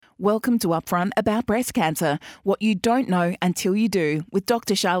Welcome to Upfront About Breast Cancer, what you don't know until you do, with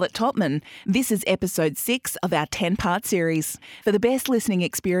Dr. Charlotte Totman. This is episode 6 of our 10-part series. For the best listening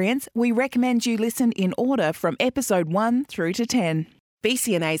experience, we recommend you listen in order from episode 1 through to 10.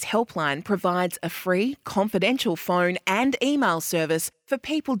 BCNA's helpline provides a free, confidential phone and email service for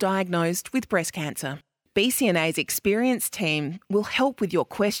people diagnosed with breast cancer. BCNA's experienced team will help with your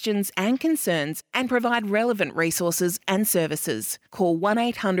questions and concerns and provide relevant resources and services. Call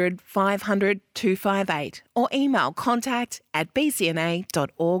 1-800-500-258 or email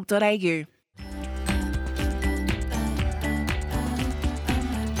contact@bcna.org.au.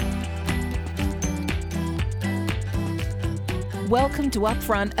 Welcome to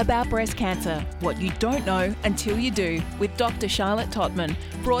Upfront About Breast Cancer, what you don't know until you do, with Dr. Charlotte Totman,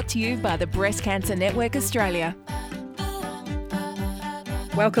 brought to you by the Breast Cancer Network Australia.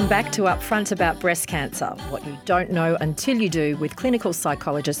 Welcome back to Upfront About Breast Cancer, what you don't know until you do, with clinical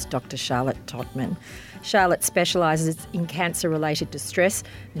psychologist Dr. Charlotte Totman. Charlotte specialises in cancer-related distress,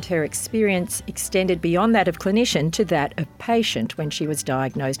 and her experience extended beyond that of clinician to that of patient when she was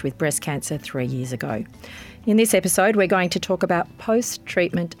diagnosed with breast cancer 3 years ago. In this episode, we're going to talk about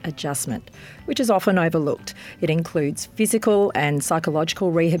post-treatment adjustment, which is often overlooked. It includes physical and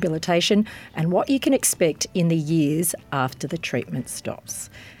psychological rehabilitation and what you can expect in the years after the treatment stops.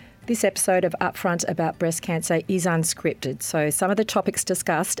 This episode of Upfront About Breast Cancer is unscripted, so some of the topics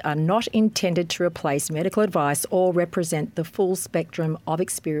discussed are not intended to replace medical advice or represent the full spectrum of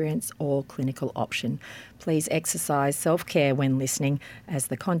experience or clinical option. Please exercise self-care when listening, as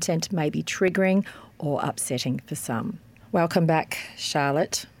the content may be triggering or upsetting for some. Welcome back,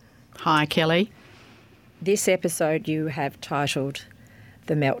 Charlotte. Hi, Kelly. This episode you have titled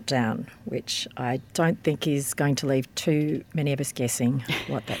The Meltdown, which I don't think is going to leave too many of us guessing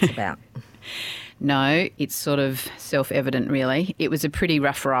what that's about. No, it's sort of self-evident, really. It was a pretty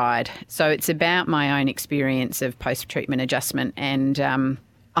rough ride. So it's about my own experience of post-treatment adjustment, and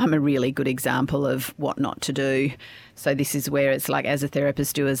I'm a really good example of what not to do. So this is where it's like, as a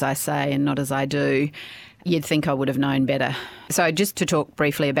therapist, do as I say and not as I do. You'd think I would have known better. So just to talk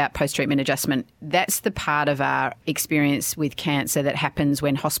briefly about post-treatment adjustment, that's the part of our experience with cancer that happens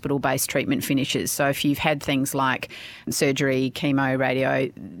when hospital-based treatment finishes. So if you've had things like surgery, chemo,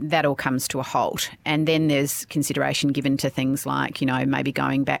 radio, that all comes to a halt. And then there's consideration given to things like, maybe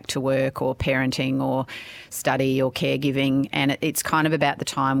going back to work or parenting or study or caregiving. And it's kind of about the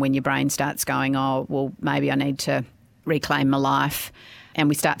time when your brain starts going, oh, well, maybe I need to reclaim my life. And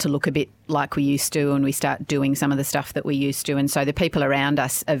we start to look a bit like we used to, and we start doing some of the stuff that we used to. And so the people around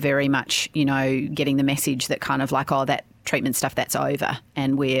us are very much, getting the message that kind of like, oh, that treatment stuff, that's over.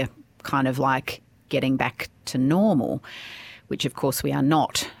 And we're kind of like getting back to normal, which of course we are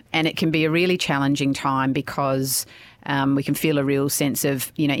not. And it can be a really challenging time because we can feel a real sense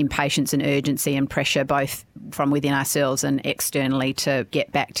of, impatience and urgency and pressure, both from within ourselves and externally, to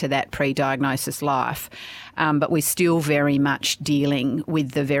get back to that pre-diagnosis life. But we're still very much dealing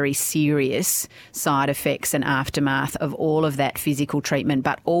with the very serious side effects and aftermath of all of that physical treatment,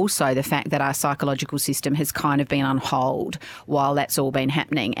 but also the fact that our psychological system has kind of been on hold while that's all been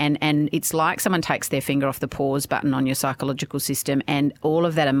happening. And it's like someone takes their finger off the pause button on your psychological system, and all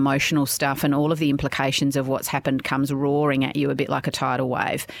of that emotional stuff and all of the implications of what's happened comes roaring at you a bit like a tidal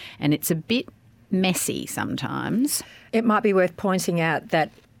wave. And it's a bit messy sometimes. It might be worth pointing out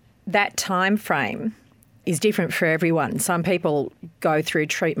that that time frame is different for everyone. Some people go through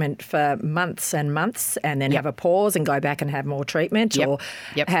treatment for months and months and then have a pause and go back and have more treatment or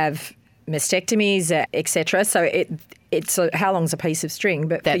have mastectomies, etc. So it's how long's a piece of string?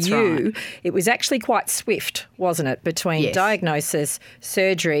 But that's for you, right. It was actually quite swift, wasn't it, between diagnosis,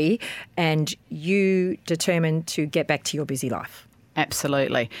 surgery, and you determined to get back to your busy life?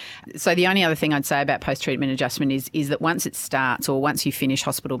 Absolutely. So the only other thing I'd say about post-treatment adjustment is that once it starts, or once you finish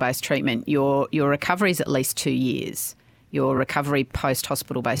hospital-based treatment, your recovery is at least 2 years. Your recovery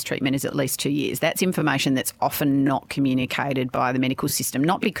post-hospital-based treatment is at least 2 years. That's information that's often not communicated by the medical system,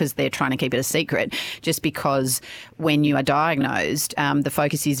 not because they're trying to keep it a secret, just because when you are diagnosed, the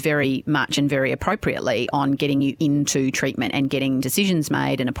focus is very much and very appropriately on getting you into treatment and getting decisions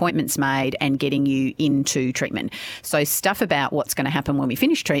made and appointments made and getting you into treatment. So stuff about what's going to happen when we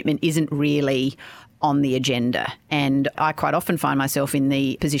finish treatment isn't really on the agenda. And I quite often find myself in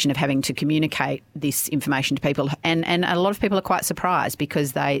the position of having to communicate this information to people. And a lot of people are quite surprised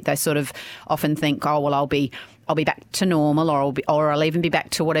because they sort of often think, oh, well, I'll be back to normal, or I'll even be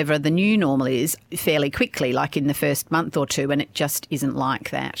back to whatever the new normal is fairly quickly, like in the first month or two, and it just isn't like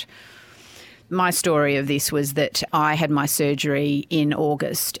that. my story of this was that I had my surgery in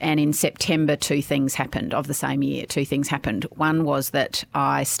August, and in September 2 things happened of the same year. 2 things happened. One was that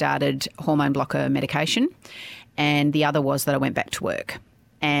I started hormone blocker medication, and the other was that I went back to work.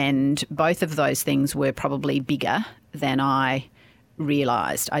 And both of those things were probably bigger than I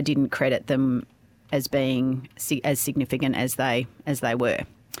realised. I didn't credit them as being as significant as they were.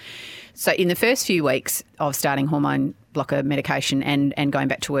 So in the first few weeks of starting hormone blocker medication and going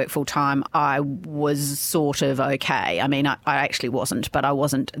back to work full time, I was sort of okay. I mean, I actually wasn't, but I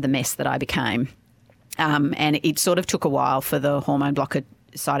wasn't the mess that I became. And it sort of took a while for the hormone blocker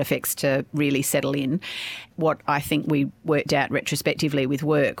side effects to really settle in. What I think we worked out retrospectively with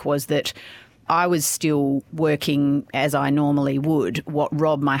work was that I was still working as I normally would. What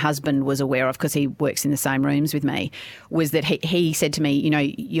Rob, my husband, was aware of, because he works in the same rooms with me, was that he said to me, you know,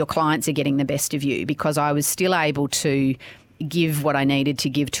 your clients are getting the best of you, because I was still able to give what I needed to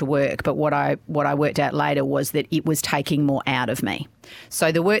give to work. But what I worked out later was that it was taking more out of me.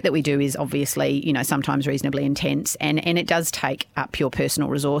 So the work that we do is obviously, you know, sometimes reasonably intense, and it does take up your personal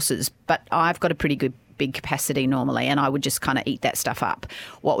resources. But I've got a pretty good big capacity normally, and I would just kind of eat that stuff up.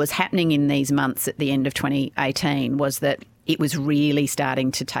 What was happening in these months at the end of 2018 was that it was really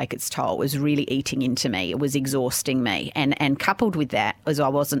starting to take its toll. It was really eating into me. It was exhausting me. And coupled with that was I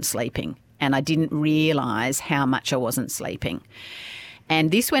wasn't sleeping, and I didn't realise how much I wasn't sleeping. And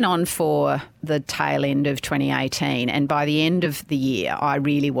this went on for the tail end of 2018. And by the end of the year, I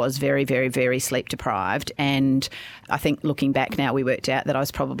really was very, very, very sleep deprived. And I think looking back now, we worked out that I was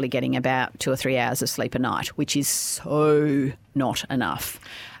probably getting about 2 or 3 hours of sleep a night, which is so not enough.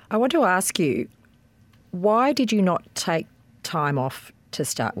 I want to ask you, why did you not take time off to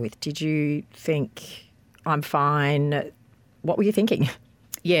start with? Did you think, I'm fine? What were you thinking?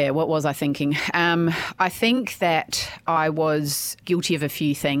 Yeah, what was I thinking? I think that I was guilty of a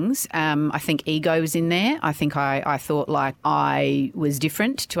few things. I think ego was in there. I think I thought like I was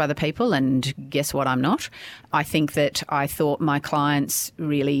different to other people, and guess what, I'm not. I think that I thought my clients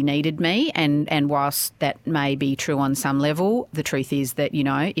really needed me, and whilst that may be true on some level, the truth is that, you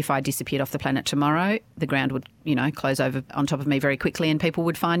know, if I disappeared off the planet tomorrow, the ground would, you know, close over on top of me very quickly, and people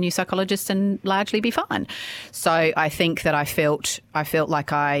would find new psychologists and largely be fine. So I think that I felt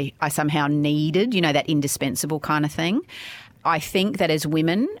like I somehow needed, you know, that indispensable kind of thing. I think that as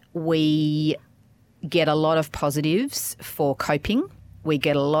women, we get a lot of positives for coping. We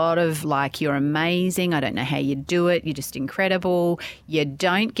get a lot of like, you're amazing, I don't know how you do it, you're just incredible. You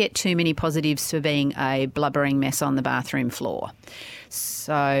don't get too many positives for being a blubbering mess on the bathroom floor.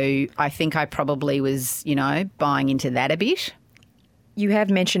 So I think I probably was, you know, buying into that a bit. You have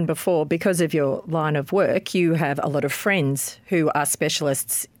mentioned before, because of your line of work, you have a lot of friends who are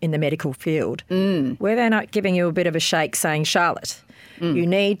specialists in the medical field. Were they not giving you a bit of a shake saying, Charlotte, you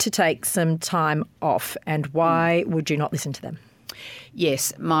need to take some time off, and why would you not listen to them?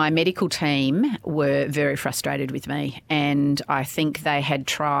 Yes, my medical team were very frustrated with me, and I think they had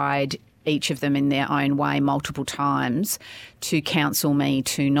tried, each of them in their own way, multiple times to counsel me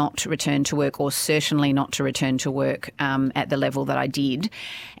to not return to work, or certainly not to return to work at the level that I did.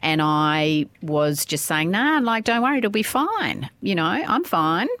 And I was just saying, nah, like, don't worry, it'll be fine. You know, I'm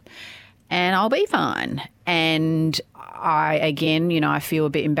fine and I'll be fine. And I, again, you know, I feel a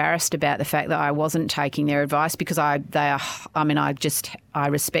bit embarrassed about the fact that I wasn't taking their advice, because I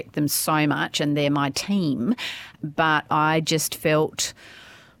respect them so much, and they're my team, but I just felt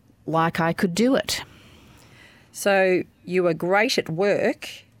like I could do it. So you were great at work.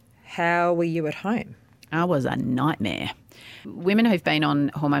 How were you at home? I was a nightmare. Women who've been on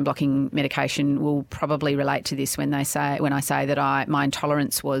hormone blocking medication will probably relate to this when I say that my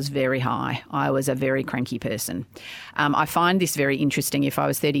intolerance was very high. I was a very cranky person. I find this very interesting. If I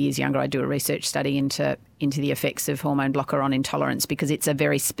was 30 years younger, I'd do a research study into the effects of hormone blocker on intolerance, because it's a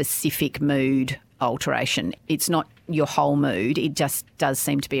very specific mood alteration. It's not your whole mood. It just does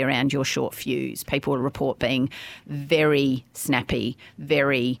seem to be around your short fuse. People report being very snappy,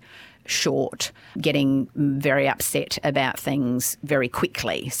 very short, getting very upset about things very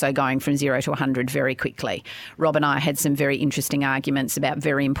quickly. So going from 0 to 100 very quickly. Rob and I had some very interesting arguments about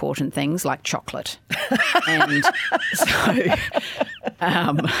very important things like chocolate. And so,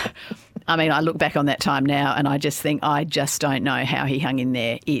 I mean, I look back on that time now and I just think I just don't know how he hung in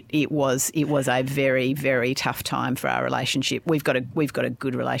there. It was a very, very tough time for our relationship. We've got a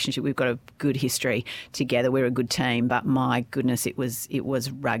good relationship. We've got a good history together. We're a good team, but my goodness, it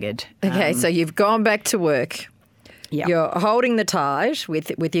was rugged. Okay, so you've gone back to work. Yep. You're holding the tide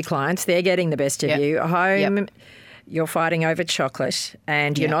with your clients. They're getting the best of you. Home, you're fighting over chocolate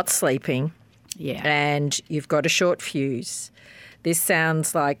and you're not sleeping. Yeah. And you've got a short fuse. This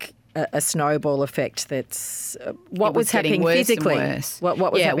sounds like a snowball effect that's what was getting happening worse physically? and worse. What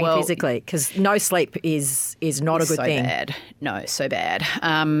was happening physically? Because no sleep is not a good thing. Bad. No, so bad.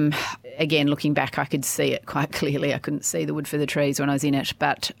 Again, looking back, I could see it quite clearly. I couldn't see the wood for the trees when I was in it,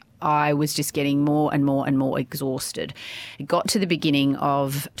 but I was just getting more and more and more exhausted. It got to the beginning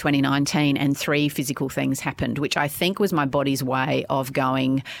of 2019 and 3 physical things happened, which I think was my body's way of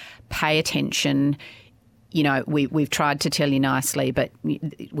going, pay attention. You know, we've tried to tell you nicely, but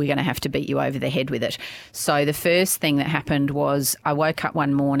we're going to have to beat you over the head with it. So the first thing that happened was I woke up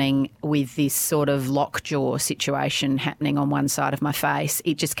one morning with this sort of lockjaw situation happening on one side of my face.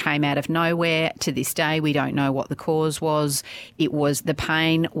 It just came out of nowhere. To this day, we don't know what the cause was. The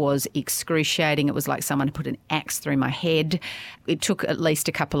pain was excruciating. It was like someone had put an axe through my head. It took at least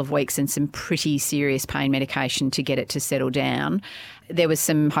a couple of weeks and some pretty serious pain medication to get it to settle down. There was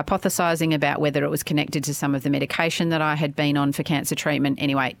some hypothesising about whether it was connected to some of the medication that I had been on for cancer treatment.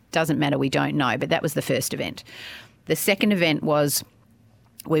 Anyway, doesn't matter, we don't know, but that was the first event. The second event was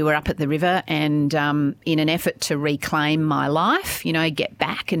we were up at the river and in an effort to reclaim my life, you know, get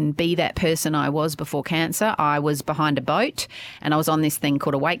back and be that person I was before cancer, I was behind a boat and I was on this thing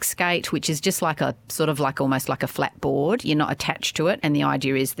called a wake skate, which is just like a sort of like almost like a flat board. You're not attached to it, and the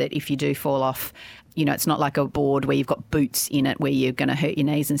idea is that if you do fall off, you know, it's not like a board where you've got boots in it where you're going to hurt your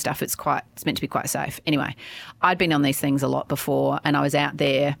knees and stuff. It's meant to be quite safe. Anyway, I'd been on these things a lot before and I was out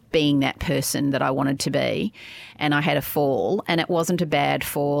there being that person that I wanted to be, and I had a fall, and it wasn't a bad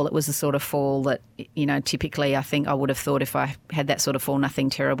fall. It was the sort of fall that, you know, typically I think I would have thought if I had that sort of fall, nothing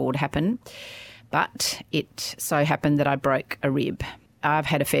terrible would happen. But it so happened that I broke a rib. I've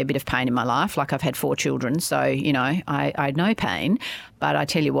had a fair bit of pain in my life, like I've had 4 children, so, you know, I had no pain. But I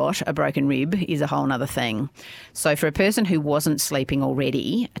tell you what, a broken rib is a whole other thing. So for a person who wasn't sleeping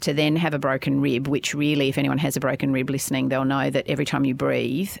already to then have a broken rib, which really, if anyone has a broken rib listening, they'll know that every time you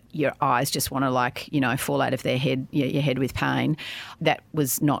breathe, your eyes just want to, like, you know, fall out of their head, your head with pain. That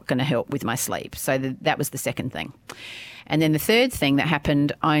was not going to help with my sleep. So that was the second thing. And then the third thing that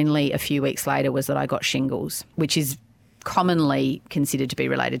happened only a few weeks later was that I got shingles, which is commonly considered to be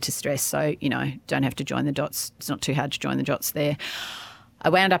related to stress. So, you know, don't have to join the dots. It's not too hard to join the dots there. I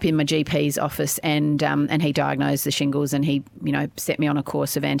wound up in my GP's office and he diagnosed the shingles, and he, you know, set me on a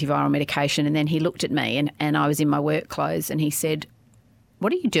course of antiviral medication. And then he looked at me and I was in my work clothes, and he said,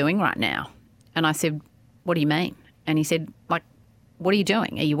 "What are you doing right now?" And I said, "What do you mean?" And he said, "Like, what are you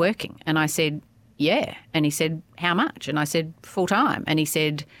doing? Are you working?" And I said, "Yeah." And he said, "How much?" And I said, "Full time." And he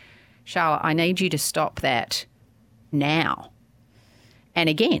said, "Charlotte, I need you to stop that now." And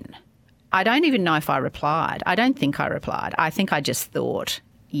again, I don't even know if I replied. I don't think I replied. I think I just thought,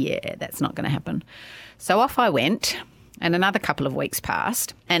 yeah, that's not going to happen. So off I went, and another couple of weeks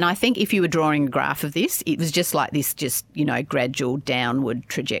passed. And I think if you were drawing a graph of this, it was just like this, just, you know, gradual downward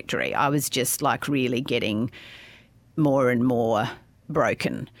trajectory. I was just like really getting more and more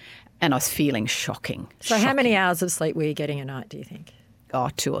broken, and I was feeling shocking. So how many hours of sleep were you getting a night, do you think? Oh,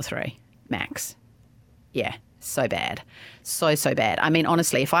 2 or 3 max. Yeah. So bad. So bad. I mean,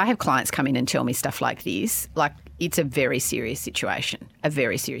 honestly, if I have clients come in and tell me stuff like this, like, it's a very serious situation,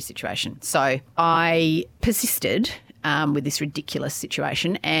 So I persisted with this ridiculous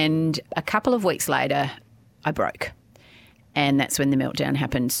situation, and a couple of weeks later, I broke. And that's when the meltdown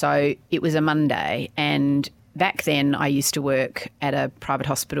happened. So it was a Monday, and back then I used to work at a private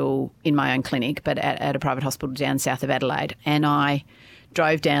hospital in my own clinic, but at a private hospital down south of Adelaide, and I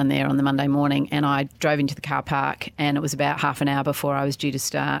drove down there on the Monday morning, and I drove into the car park, and it was about half an hour before I was due to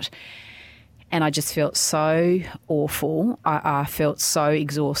start. And I just felt so awful. I felt so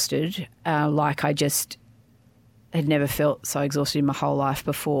exhausted, like I just had never felt so exhausted in my whole life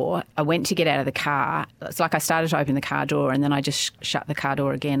before. I went to get out of the car. It's like I started to open the car door, and then I just shut the car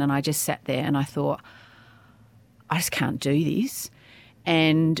door again, and I just sat there and I thought, I just can't do this.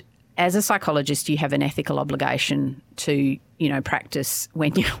 And as a psychologist, you have an ethical obligation to, you know, practice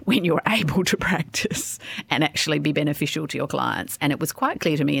when you're able to practice and actually be beneficial to your clients. And it was quite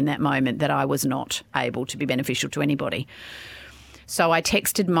clear to me in that moment that I was not able to be beneficial to anybody. So I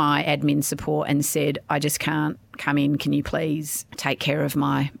texted my admin support and said, "I just can't come in. Can you please take care of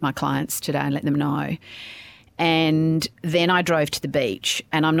my clients today and let them know?" And then I drove to the beach,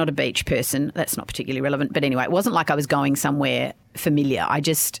 and I'm not a beach person. That's not particularly relevant. But anyway, it wasn't like I was going somewhere familiar.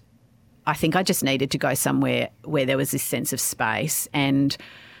 I think I just needed to go somewhere where there was this sense of space, and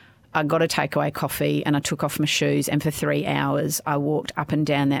I got a takeaway coffee and I took off my shoes, and for 3 hours I walked up and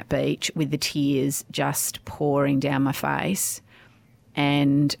down that beach with the tears just pouring down my face,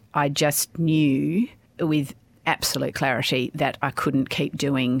 and I just knew with absolute clarity that I couldn't keep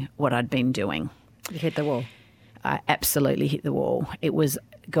doing what I'd been doing. You hit the wall. I absolutely hit the wall. It was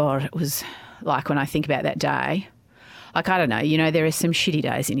like when I think about that day, like, I don't know, there are some shitty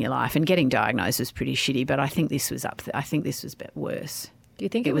days in your life, and getting diagnosed was pretty shitty, but I think this was up there. I think this was a bit worse. Do you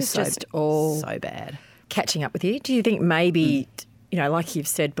think it was so, just all so bad catching up with you? Do you think maybe, like you've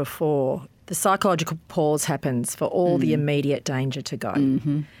said before, the psychological pause happens for all the immediate danger to go?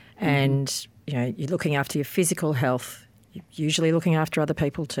 Mm-hmm. And, you're looking after your physical health, you're usually looking after other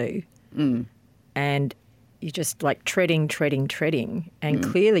people too. And you're just like treading. And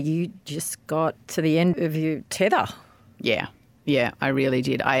clearly you just got to the end of your tether. Yeah, I really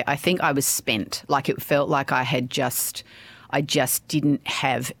did. I think I was spent. Like, it felt like I just didn't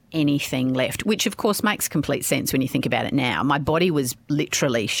have anything left, which of course makes complete sense when you think about it now. My body was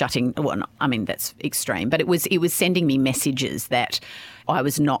literally shutting. Well, I mean, that's extreme, but it was sending me messages that I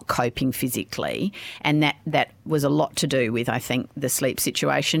was not coping physically, and that was a lot to do with, I think, the sleep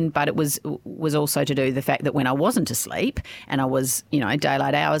situation, but it was also to do with the fact that when I wasn't asleep and I was,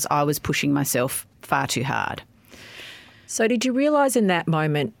 daylight hours, I was pushing myself far too hard. So did you realise in that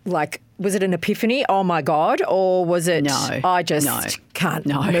moment, like, was it an epiphany, oh my God, or was it I just can't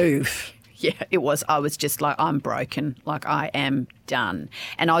move? Yeah, it was. I was just like, I'm broken, like I am done.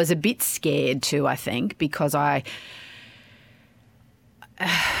 And I was a bit scared too, I think, because I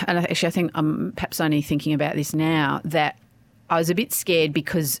think I'm perhaps only thinking about this now, that I was a bit scared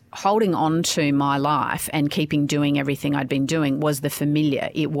because holding on to my life and doing everything I'd been doing was the familiar.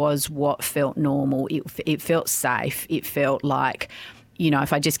 It was what felt normal. It felt safe. It felt like,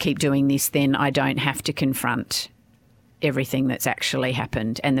 if I just keep doing this, then I don't have to confront everything that's actually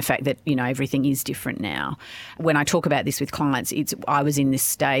happened, and the fact that, everything is different now. When I talk about this with clients, I was in this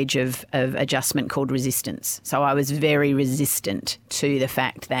stage of adjustment called resistance. So I was very resistant to the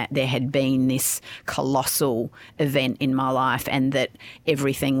fact that there had been this colossal event in my life and that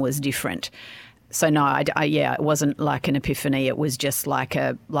everything was different. So no, it wasn't like an epiphany. It was just like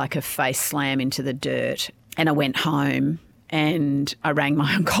a face slam into the dirt. And I went home and I rang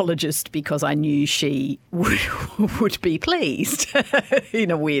my oncologist because I knew she would be pleased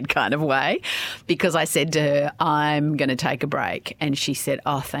in a weird kind of way, because I said to her, I'm going to take a break. And she said,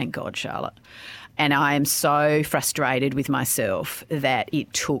 oh, thank God, Charlotte. And I am so frustrated with myself that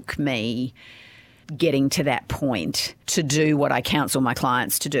it took me getting to that point to do what I counsel my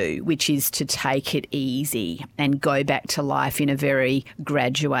clients to do, which is to take it easy and go back to life in a very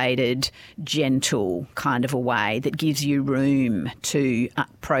graduated, gentle kind of a way that gives you room to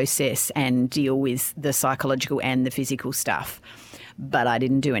process and deal with the psychological and the physical stuff. But I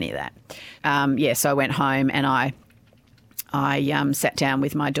didn't do any of that. So I went home and I sat down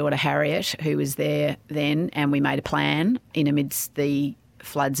with my daughter Harriet, who was there then, and we made a plan in amidst the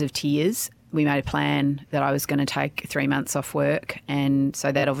floods of tears. We made a plan that I was going to take 3 months off work, and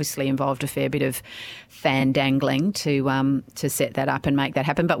so that obviously involved a fair bit of fan dangling to set that up and make that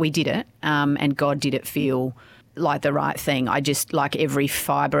happen. But we did it, and God did it feel like the right thing. I just, like, every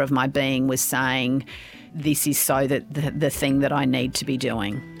fibre of my being was saying, this is so that the thing that I need to be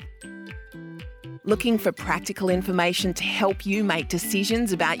doing. Looking for practical information to help you make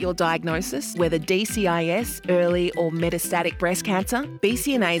decisions about your diagnosis, whether DCIS, early or metastatic breast cancer?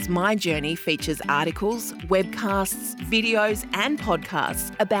 BCNA's My Journey features articles, webcasts, videos and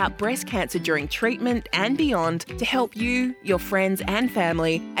podcasts about breast cancer during treatment and beyond to help you, your friends and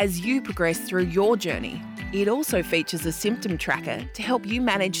family as you progress through your journey. It also features a symptom tracker to help you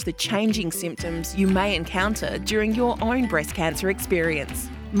manage the changing symptoms you may encounter during your own breast cancer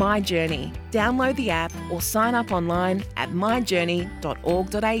experience. My Journey. Download the app or sign up online at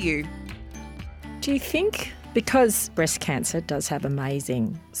myjourney.org.au. Do you think, because breast cancer does have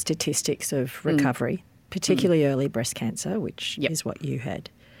amazing statistics of recovery, particularly early breast cancer, which is what you had,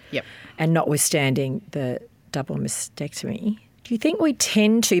 and notwithstanding the double mastectomy, do you think we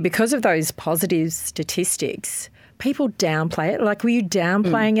tend to, because of those positive statistics, people downplay it? Like, were you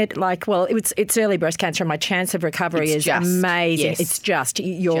downplaying it? Like, well, it's early breast cancer and my chance of recovery is amazing. Yes. It's just,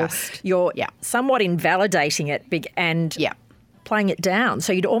 you're somewhat invalidating it and playing it down.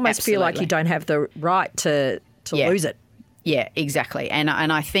 So you'd almost feel like you don't have the right to lose it. Yeah, exactly. And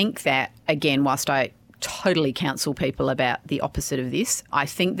I think that, again, whilst I totally counsel people about the opposite of this, I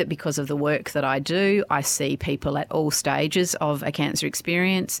think that because of the work that I do, I see people at all stages of a cancer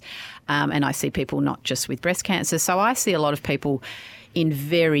experience, and I see people not just with breast cancer. So I see a lot of people, in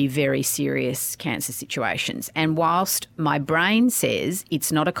very, very serious cancer situations. And whilst my brain says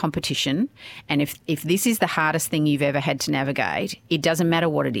it's not a competition, and if this is the hardest thing you've ever had to navigate, it doesn't matter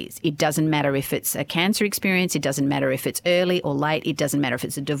what it is. It doesn't matter if it's a cancer experience. It doesn't matter if it's early or late. It doesn't matter if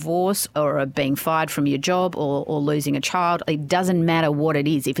it's a divorce or a being fired from your job or losing a child. It doesn't matter what it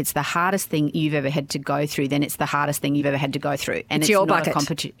is. If it's the hardest thing you've ever had to go through, then it's the hardest thing you've ever had to go through. And it's your not bucket. A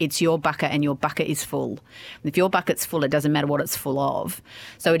competition. It's your bucket, and your bucket is full. If your bucket's full, it doesn't matter what it's full of.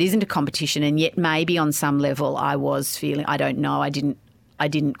 So it isn't a competition, and yet maybe on some level I was feeling, I don't know, I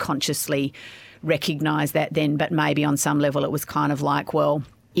didn't consciously recognise that then, but maybe on some level it was kind of like, well,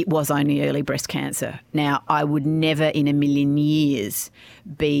 it was only early breast cancer. Now, I would never in a million years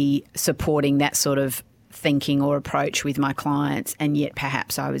be supporting that sort of thinking or approach with my clients, and yet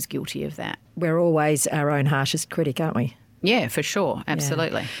perhaps I was guilty of that. We're always our own harshest critic, aren't we? Yeah, for sure.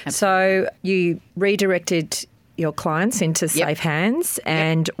 Absolutely. Yeah. So you redirected your clients into safe hands,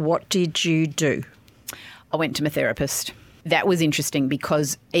 and what did you do? I went to my therapist. That was interesting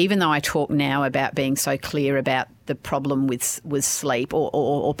because even though I talk now about being so clear about the problem with sleep,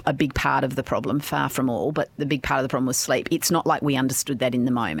 or a big part of the problem, far from all, but the big part of the problem was sleep, it's not like we understood that in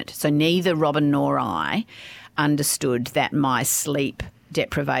the moment. So neither Robin nor I understood that my sleep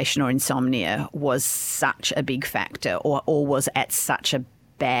deprivation or insomnia was such a big factor or was at such a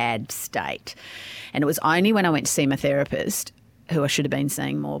bad state. And it was only when I went to see my therapist, who I should have been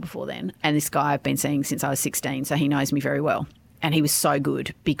seeing more before then, and this guy I've been seeing since I was 16, so he knows me very well. And he was so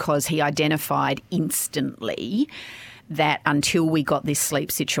good because he identified instantly that until we got this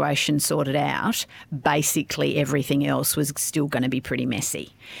sleep situation sorted out, basically everything else was still going to be pretty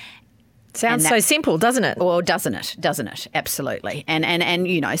messy. Sounds so simple, doesn't it? Well, doesn't it? Doesn't it? Absolutely. And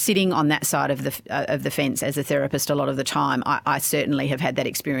you know, sitting on that side of the fence as a therapist a lot of the time, I certainly have had that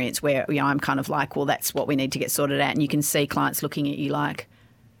experience where, you know, I'm kind of like, well, that's what we need to get sorted out, and you can see clients looking at you like,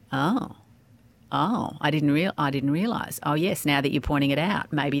 oh, I didn't realise. Oh, yes, now that you're pointing it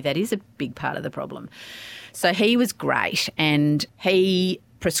out, maybe that is a big part of the problem. So he was great, and he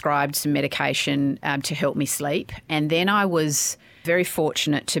prescribed some medication to help me sleep, and then I was very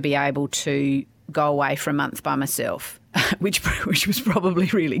fortunate to be able to go away for a month by myself, which was probably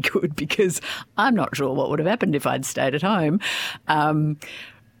really good because I'm not sure what would have happened if I'd stayed at home.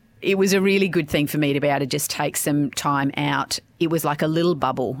 It was a really good thing for me to be able to just take some time out. It was like a little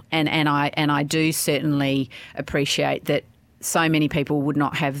bubble, and I do certainly appreciate that so many people would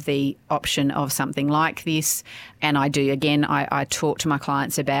not have the option of something like this. And I do, again, I talk to my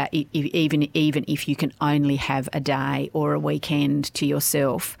clients about even if you can only have a day or a weekend to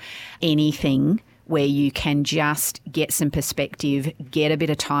yourself, anything where you can just get some perspective, get a bit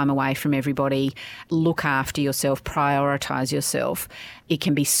of time away from everybody, look after yourself, prioritise yourself. It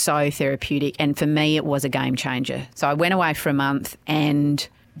can be so therapeutic. And for me, it was a game changer. So I went away for a month, and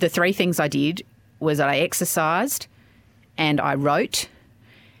the three things I did was that I exercised, and I wrote,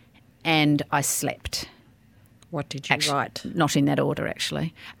 and I slept. What did you write? Not in that order,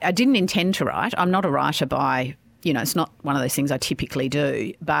 actually. I didn't intend to write. I'm not a writer by, you know, it's not one of those things I typically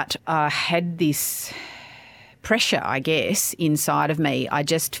do, but I had this pressure, I guess, inside of me. I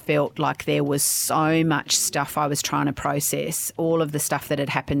just felt like there was so much stuff I was trying to process, all of the stuff that had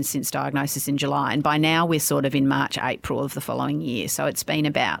happened since diagnosis in July. And by now we're sort of in March, April of the following year. So it's been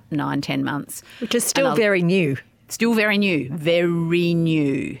about 9-10 months. Which is still very new. Still very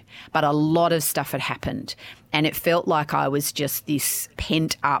new, but a lot of stuff had happened, and it felt like I was just this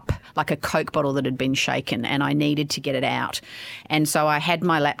pent up, like a Coke bottle that had been shaken, and I needed to get it out. And so I had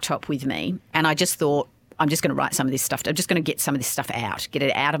my laptop with me, and I just thought, I'm just going to write some of this stuff. I'm just going to get some of this stuff out, get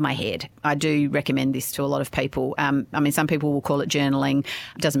it out of my head. I do recommend this to a lot of people. I mean, some people will call it journaling.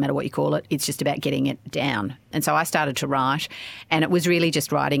 It doesn't matter what you call it. It's just about getting it down. And so I started to write, and it was really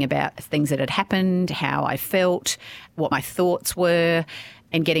just writing about things that had happened, how I felt, what my thoughts were,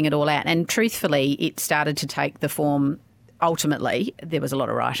 and getting it all out. And truthfully, it started to take the form, ultimately, there was a lot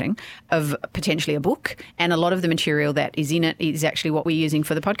of writing, of potentially a book, and a lot of the material that is in it is actually what we're using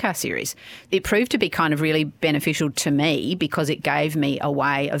for the podcast series. It proved to be kind of really beneficial to me because it gave me a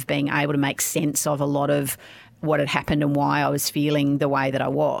way of being able to make sense of a lot of what had happened and why I was feeling the way that I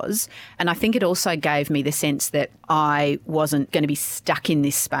was. And I think it also gave me the sense that I wasn't going to be stuck in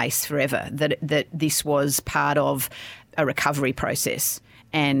this space forever, that this was part of a recovery process.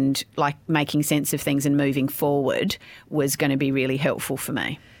 And like making sense of things and moving forward was going to be really helpful for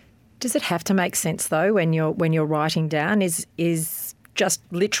me. Does it have to make sense though when you're writing down? Is just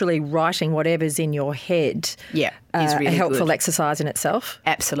literally writing whatever's in your head is really a helpful good. exercise in itself?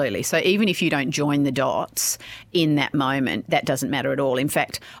 Absolutely. So even if you don't join the dots in that moment, that doesn't matter at all. In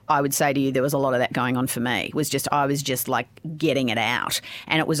fact, I would say to you there was a lot of that going on for me. I was just like getting it out.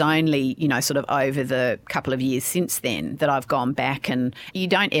 And it was only, sort of over the couple of years since then that I've gone back, and you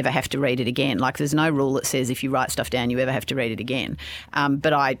don't ever have to read it again. Like, there's no rule that says if you write stuff down you ever have to read it again.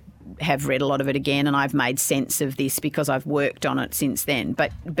 But I have read a lot of it again, and I've made sense of this because I've worked on it since then.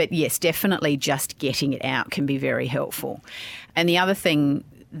 But yes, definitely just getting it out can be very helpful. And the other thing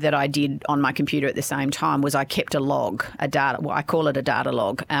that I did on my computer at the same time was I kept a log, I call it a data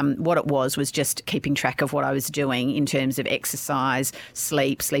log. What it was just keeping track of what I was doing in terms of exercise,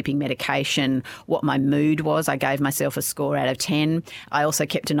 sleeping medication, what my mood was. I gave myself a score out of 10. I also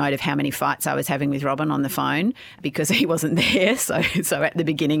kept a note of how many fights I was having with Robin on the phone because he wasn't there. So at the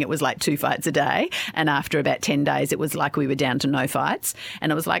beginning it was like 2 fights a day, and after about 10 days it was like we were down to no fights.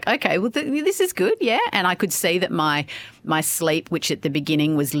 And it was like, okay, well this is good, yeah. And I could see that my sleep, which at the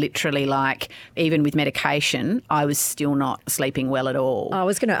beginning was literally like, even with medication, I was still not sleeping well at all. I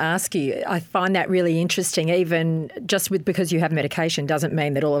was going to ask you, I find that really interesting. Even just because you have medication doesn't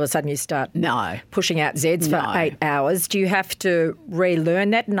mean that all of a sudden you start pushing out Zs for 8 hours. Do you have to relearn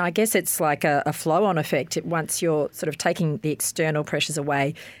that? And I guess it's like a flow-on effect. Once you're sort of taking the external pressures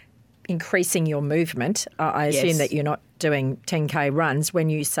away, increasing your movement. I assume that you're not doing 10K runs. When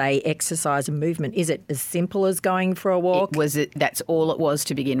you say exercise and movement, is it as simple as going for a walk? That's all it was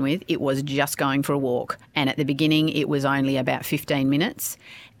to begin with. It was just going for a walk. And at the beginning, it was only about 15 minutes.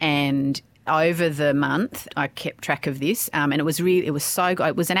 And over the month, I kept track of this. And it was so good.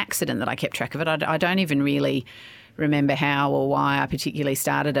 It was an accident that I kept track of it. I don't even really remember how or why I particularly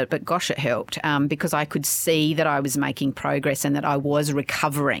started it, but gosh, it helped because I could see that I was making progress and that I was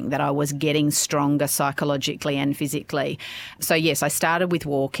recovering, that I was getting stronger psychologically and physically. So yes, I started with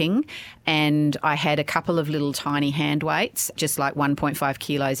walking, and I had a couple of little tiny hand weights, just like 1.5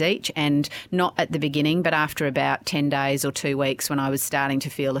 kilos each, and not at the beginning, but after about 10 days or 2 weeks when I was starting to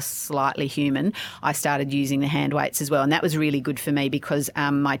feel slightly human, I started using the hand weights as well. And that was really good for me because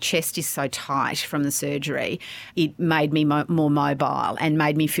my chest is so tight from the surgery. It made me more mobile and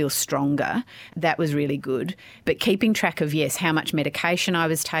made me feel stronger. That was really good. But keeping track of, how much medication I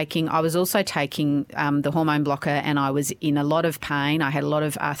was taking. I was also taking the hormone blocker, and I was in a lot of pain. I had a lot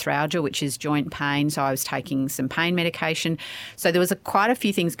of arthralgia, which is joint pain, so I was taking some pain medication. So there was quite a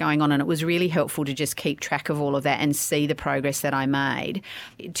few things going on, and it was really helpful to just keep track of all of that and see the progress that I made.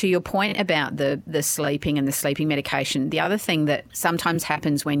 To your point about the sleeping and the sleeping medication, the other thing that sometimes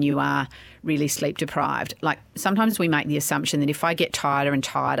happens when you are really sleep deprived, like sometimes we make the assumption that if I get tireder and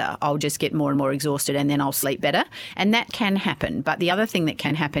tireder, I'll just get more and more exhausted and then I'll sleep better. And that can happen. But the other thing that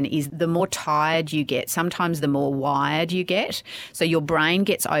can happen is the more tired you get, sometimes the more wired you get. So your brain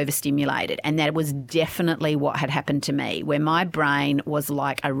gets overstimulated. And that was definitely what had happened to me, where my brain was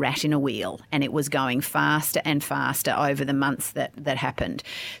like a rat in a wheel and it was going faster and faster over the months that happened.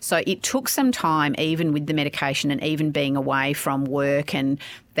 So it took some time, even with the medication and even being away from work and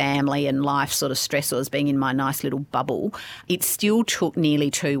family and life sort of stressors, being in my nice little bubble, it still took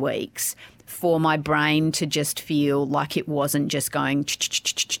nearly 2 weeks for my brain to just feel like it wasn't just going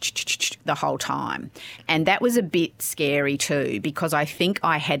the whole time. And that was a bit scary too, because I think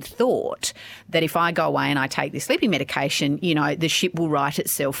I had thought that if I go away and I take this sleeping medication, the ship will right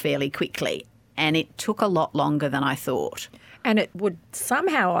itself fairly quickly. And it took a lot longer than I thought. And it would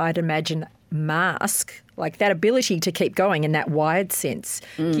somehow, I'd imagine, mask like that ability to keep going in that wired sense.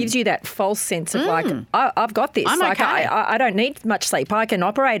 Gives you that false sense of like, I've got this. I'm like okay. I don't need much sleep. I can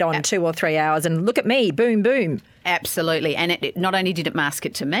operate on 2 or 3 hours and look at me, boom, boom. Absolutely. And it not only did it mask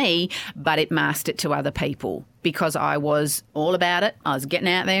it to me, but it masked it to other people because I was all about it. I was getting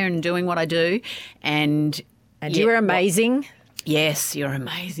out there and doing what I do. And you were amazing. Yes, you're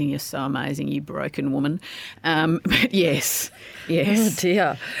amazing. You're so amazing, you broken woman. But yes. Oh,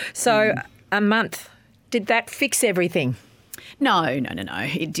 dear. So a month, did that fix everything? No,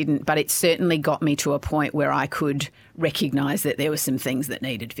 it didn't. But it certainly got me to a point where I could recognise that there were some things that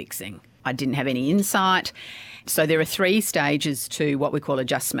needed fixing. I didn't have any insight. So there are 3 stages to what we call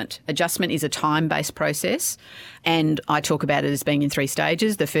adjustment. Adjustment is a time-based process, and I talk about it as being in 3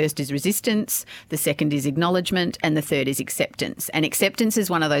 stages. The first is resistance, the second is acknowledgement, and the third is acceptance. And acceptance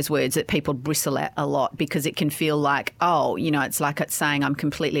is one of those words that people bristle at a lot because it can feel like, it's like it's saying I'm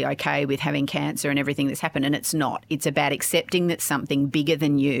completely okay with having cancer and everything that's happened, and it's not. It's about accepting that something bigger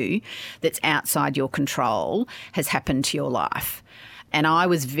than you, that's outside your control, has happened to your life. And I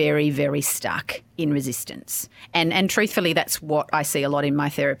was very, very stuck in resistance. And truthfully, that's what I see a lot in my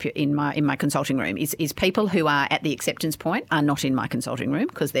therapy, in my consulting room, is people who are at the acceptance point are not in my consulting room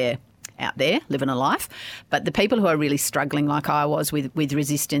because they're out there living a life. But the people who are really struggling, like I was with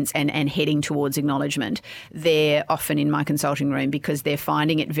resistance and heading towards acknowledgement, they're often in my consulting room because they're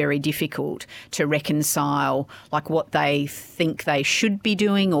finding it very difficult to reconcile like what they think they should be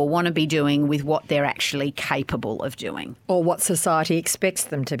doing or want to be doing with what they're actually capable of doing. Or what society expects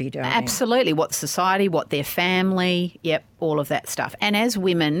them to be doing. Absolutely. What society, what their family, yep, all of that stuff. And as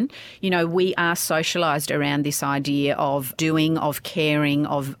women, you know, we are socialised around this idea of doing, of caring,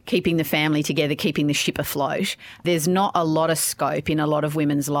 of keeping the family together, keeping the ship afloat. There's not a lot of scope in a lot of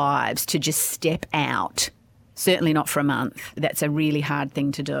women's lives to just step out. Certainly not for a month. That's a really hard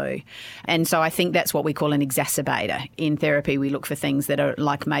thing to do. And so I think that's what we call an exacerbator. In therapy, we look for things that are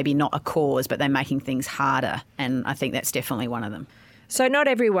like maybe not a cause, but they're making things harder. And I think that's definitely one of them. So not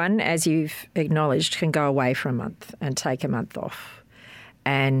everyone, as you've acknowledged, can go away for a month and take a month off.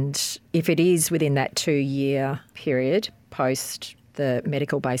 And if it is within that 2-year period post the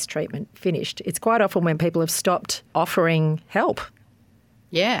medical-based treatment finished, it's quite often when people have stopped offering help.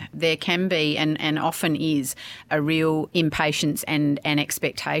 Yeah, there can be and often is a real impatience and an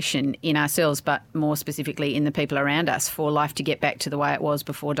expectation in ourselves, but more specifically in the people around us, for life to get back to the way it was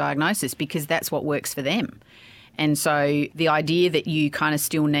before diagnosis, because that's what works for them. And so the idea that you kind of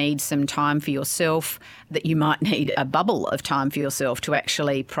still need some time for yourself, that you might need a bubble of time for yourself to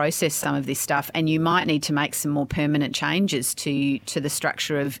actually process some of this stuff, and you might need to make some more permanent changes to the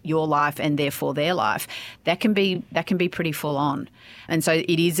structure of your life and therefore their life, that can be pretty full on. And so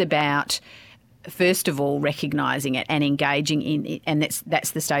it is about, first of all, recognising it and engaging in it, and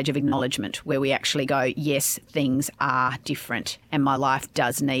that's the stage of acknowledgement where we actually go, yes, things are different and my life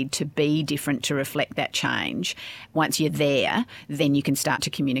does need to be different to reflect that change. Once you're there, then you can start to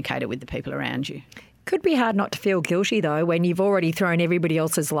communicate it with the people around you. Could be hard not to feel guilty, though, when you've already thrown everybody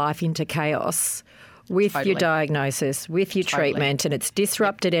else's life into chaos with your diagnosis, with your treatment, and it's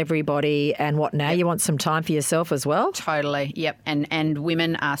disrupted everybody. And what now? Yep. You want some time for yourself as well? Totally, yep. And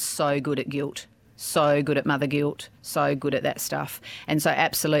women are so good at guilt. So good at mother guilt, so good at that stuff. And so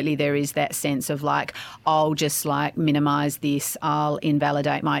absolutely there is that sense of like, I'll just like minimise this, I'll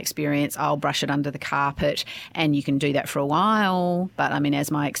invalidate my experience, I'll brush it under the carpet, and you can do that for a while. But I mean, as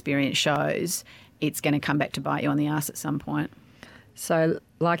my experience shows, it's going to come back to bite you on the arse at some point. So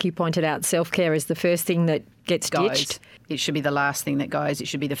like you pointed out, self-care is the first thing that gets ditched. It should be the last thing that goes. It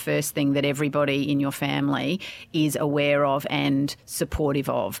should be the first thing that everybody in your family is aware of and supportive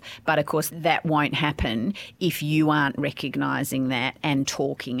of. But, of course, that won't happen if you aren't recognising that and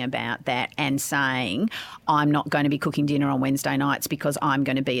talking about that and saying, I'm not going to be cooking dinner on Wednesday nights because I'm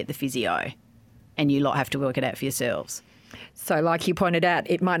going to be at the physio. And you lot have to work it out for yourselves. So like you pointed out,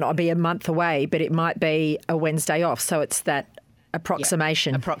 it might not be a month away, but it might be a Wednesday off. So it's that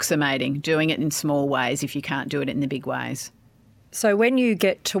approximation. Approximating, doing it in small ways if you can't do it in the big ways. So when you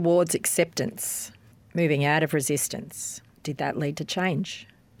get towards acceptance, moving out of resistance, did that lead to change?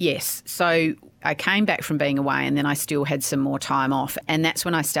 Yes. So I came back from being away and then I still had some more time off. And that's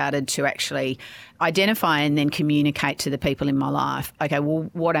when I started to actually identify and then communicate to the people in my life, okay, well,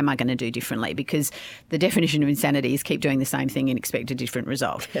 what am I going to do differently? Because the definition of insanity is keep doing the same thing and expect a different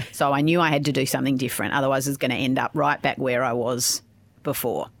result. So I knew I had to do something different. Otherwise, I was going to end up right back where I was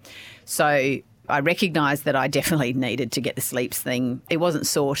before. So I recognised that I definitely needed to get the sleeps thing. It wasn't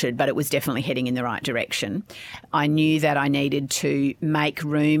sorted, but it was definitely heading in the right direction. I knew that I needed to make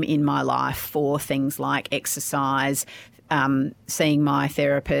room in my life for things like exercise, seeing my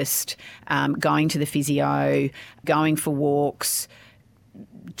therapist, going to the physio, going for walks,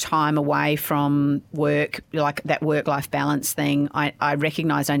 time away from work, like that work-life balance thing. I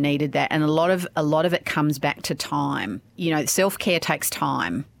recognised I needed that, and a lot of it comes back to time. You know, self-care takes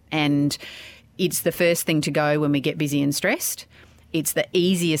time, and it's the first thing to go when we get busy and stressed. It's the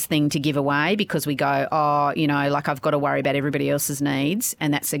easiest thing to give away because we go, oh, you know, like I've got to worry about everybody else's needs.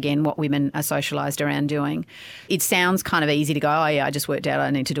 And that's, again, what women are socialised around doing. It sounds kind of easy to go, oh, yeah, I just worked out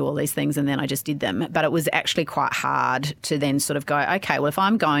I need to do all these things and then I just did them. But it was actually quite hard to then sort of go, okay, well, if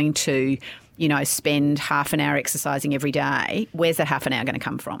I'm going to, you know, spend half an hour exercising every day, where's that half an hour going to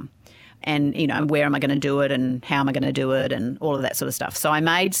come from? And, you know, where am I going to do it and how am I going to do it and all of that sort of stuff. So I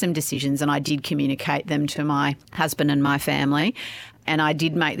made some decisions and I did communicate them to my husband and my family. And I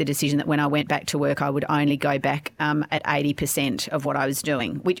did make the decision that when I went back to work, I would only go back at 80% of what I was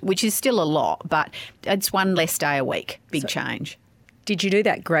doing, which is still a lot, but it's one less day a week. Big change. Did you do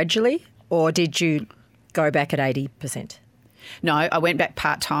that gradually or did you go back at 80%? No, I went back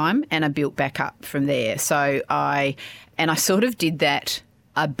part-time and I built back up from there. So I sort of did that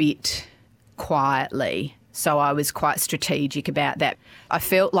a bit quietly. So I was quite strategic about that. I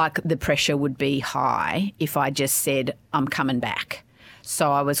felt like the pressure would be high if I just said, I'm coming back.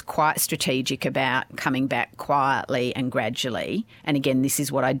 So I was quite strategic about coming back quietly and gradually. And again, this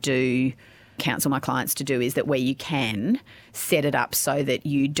is what I do counsel my clients to do, is that where you can, set it up so that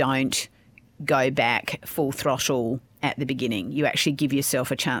you don't go back full throttle at the beginning. You actually give yourself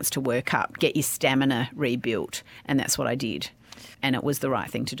a chance to work up, get your stamina rebuilt. And that's what I did. And it was the right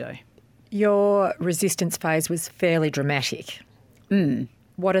thing to do. Your resistance phase was fairly dramatic.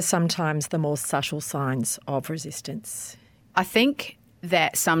 What are sometimes the more subtle signs of resistance? I think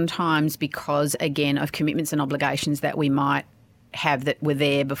that sometimes because, again, of commitments and obligations that we might have that were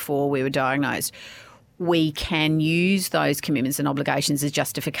there before we were diagnosed, we can use those commitments and obligations as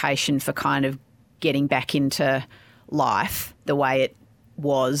justification for kind of getting back into life the way it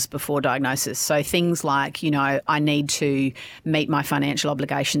was before diagnosis. So things like, I need to meet my financial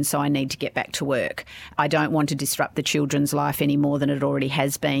obligations, so I need to get back to work. I don't want to disrupt the children's life any more than it already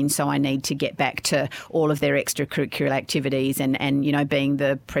has been, so I need to get back to all of their extracurricular activities and being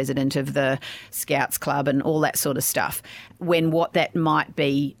the president of the Scouts Club and all that sort of stuff. When what that might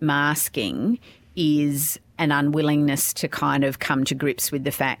be masking is an unwillingness to kind of come to grips with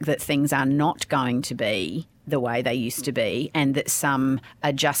the fact that things are not going to be the way they used to be, and that some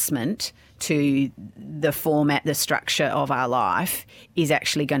adjustment to the format, the structure of our life is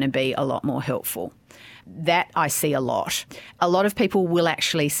actually going to be a lot more helpful. That I see a lot. A lot of people will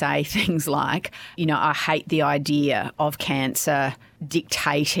actually say things like, I hate the idea of cancer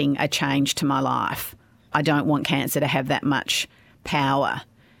dictating a change to my life. I don't want cancer to have that much power.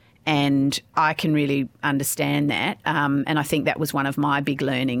 And I can really understand that. And I think that was one of my big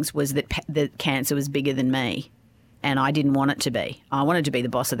learnings, was that cancer was bigger than me. And I didn't want it to be. I wanted to be the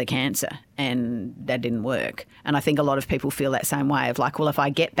boss of the cancer, and that didn't work. And I think a lot of people feel that same way of like, well, if I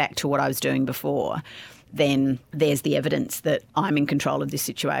get back to what I was doing before, then there's the evidence that I'm in control of this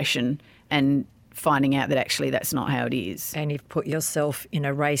situation, and finding out that actually that's not how it is. And you've put yourself in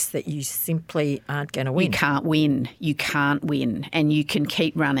a race that you simply aren't going to win. You can't win. You can't win. And you can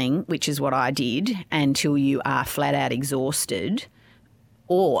keep running, which is what I did, until you are flat out exhausted.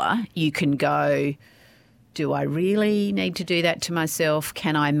 Or you can go, do I really need to do that to myself?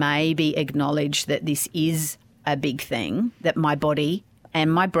 Can I maybe acknowledge that this is a big thing, that my body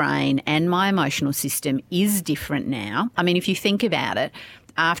and my brain and my emotional system is different now? I mean, if you think about it,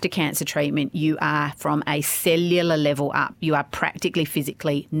 after cancer treatment, you are from a cellular level up. You are practically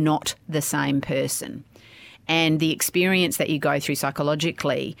physically not the same person. And the experience that you go through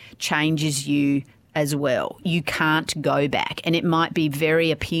psychologically changes you as well. You can't go back. And it might be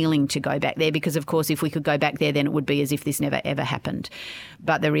very appealing to go back there because, of course, if we could go back there, then it would be as if this never, ever happened.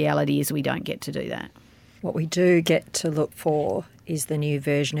 But the reality is we don't get to do that. What we do get to look for is the new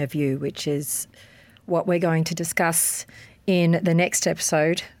version of you, which is what we're going to discuss in the next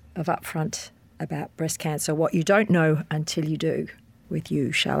episode of Upfront about breast cancer, what you don't know until you do, with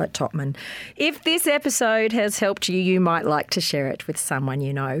you, Charlotte Topman. If this episode has helped you, you might like to share it with someone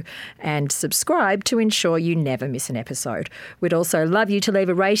you know and subscribe to ensure you never miss an episode. We'd also love you to leave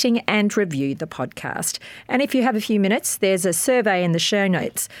a rating and review the podcast. And if you have a few minutes, there's a survey in the show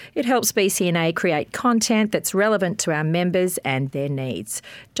notes. It helps BCNA create content that's relevant to our members and their needs.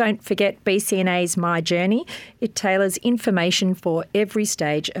 Don't forget BCNA's My Journey. It tailors information for every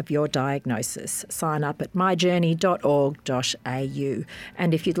stage of your diagnosis. Sign up at myjourney.org.au.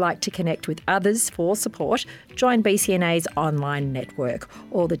 And if you'd like to connect with others for support, join BCNA's online network.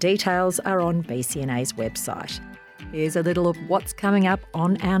 All the details are on BCNA's website. Here's a little of what's coming up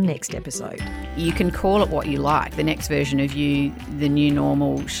on our next episode. You can call it what you like, the next version of you, the new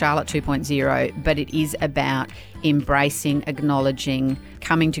normal, Charlotte 2.0, but it is about embracing, acknowledging,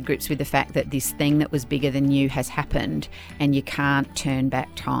 coming to grips with the fact that this thing that was bigger than you has happened and you can't turn back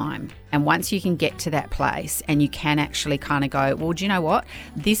time. And once you can get to that place and you can actually kind of go, well, do you know what?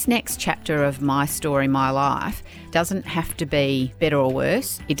 This next chapter of my story, my life, doesn't have to be better or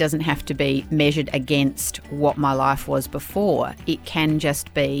worse. It doesn't have to be measured against what my life was before. It can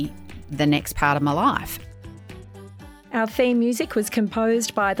just be the next part of my life. Our theme music was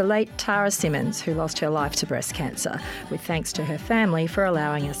composed by the late Tara Simmons, who lost her life to breast cancer, with thanks to her family for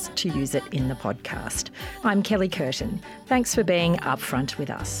allowing us to use it in the podcast. I'm Kelly Curtin. Thanks for being upfront with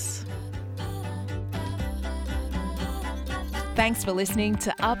us. Thanks for listening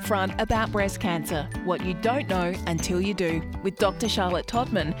to Upfront about breast cancer, what you don't know until you do, with Dr. Charlotte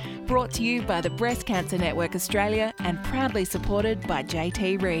Topman, brought to you by the Breast Cancer Network Australia and proudly supported by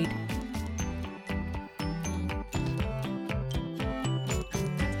JT Reid.